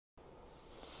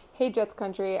Hey Jets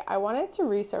country, I wanted to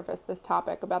resurface this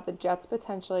topic about the Jets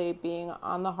potentially being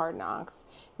on the Hard Knocks.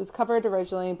 It was covered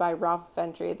originally by Ralph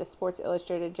Ventry, the Sports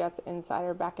Illustrated Jets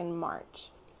insider, back in March.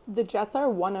 The Jets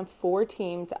are one of 4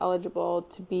 teams eligible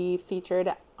to be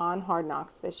featured on Hard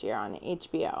Knocks this year on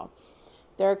HBO.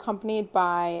 They're accompanied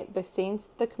by the Saints,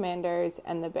 the Commanders,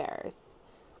 and the Bears.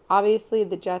 Obviously,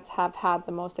 the Jets have had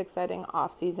the most exciting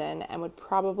offseason and would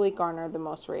probably garner the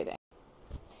most ratings.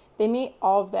 They meet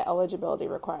all of the eligibility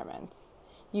requirements.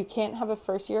 You can't have a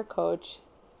first-year coach.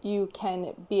 You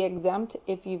can be exempt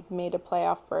if you've made a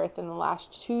playoff berth in the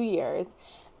last 2 years,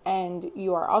 and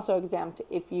you are also exempt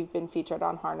if you've been featured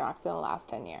on Hard Knocks in the last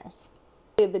 10 years.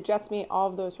 The Jets meet all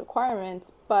of those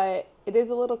requirements, but it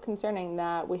is a little concerning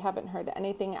that we haven't heard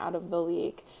anything out of the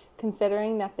league,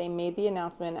 considering that they made the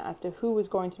announcement as to who was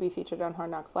going to be featured on Hard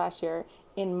Knocks last year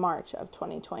in March of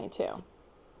 2022.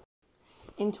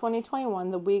 In 2021,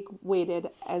 the league waited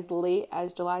as late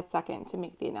as July 2nd to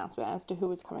make the announcement as to who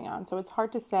was coming on. So it's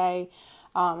hard to say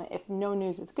if no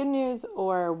news is good news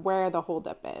or where the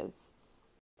holdup is.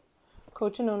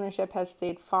 Coach and ownership have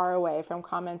stayed far away from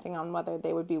commenting on whether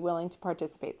they would be willing to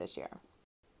participate this year.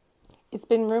 It's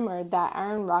been rumored that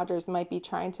Aaron Rodgers might be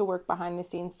trying to work behind the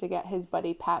scenes to get his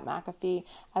buddy Pat McAfee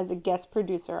as a guest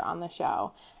producer on the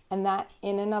show, and that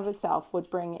in and of itself would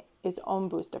bring its own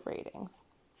boost of ratings.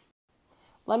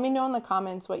 Let me know in the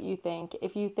comments what you think.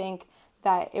 If you think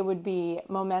that it would be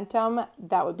momentum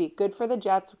that would be good for the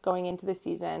Jets going into the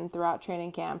season throughout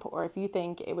training camp, or if you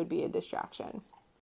think it would be a distraction.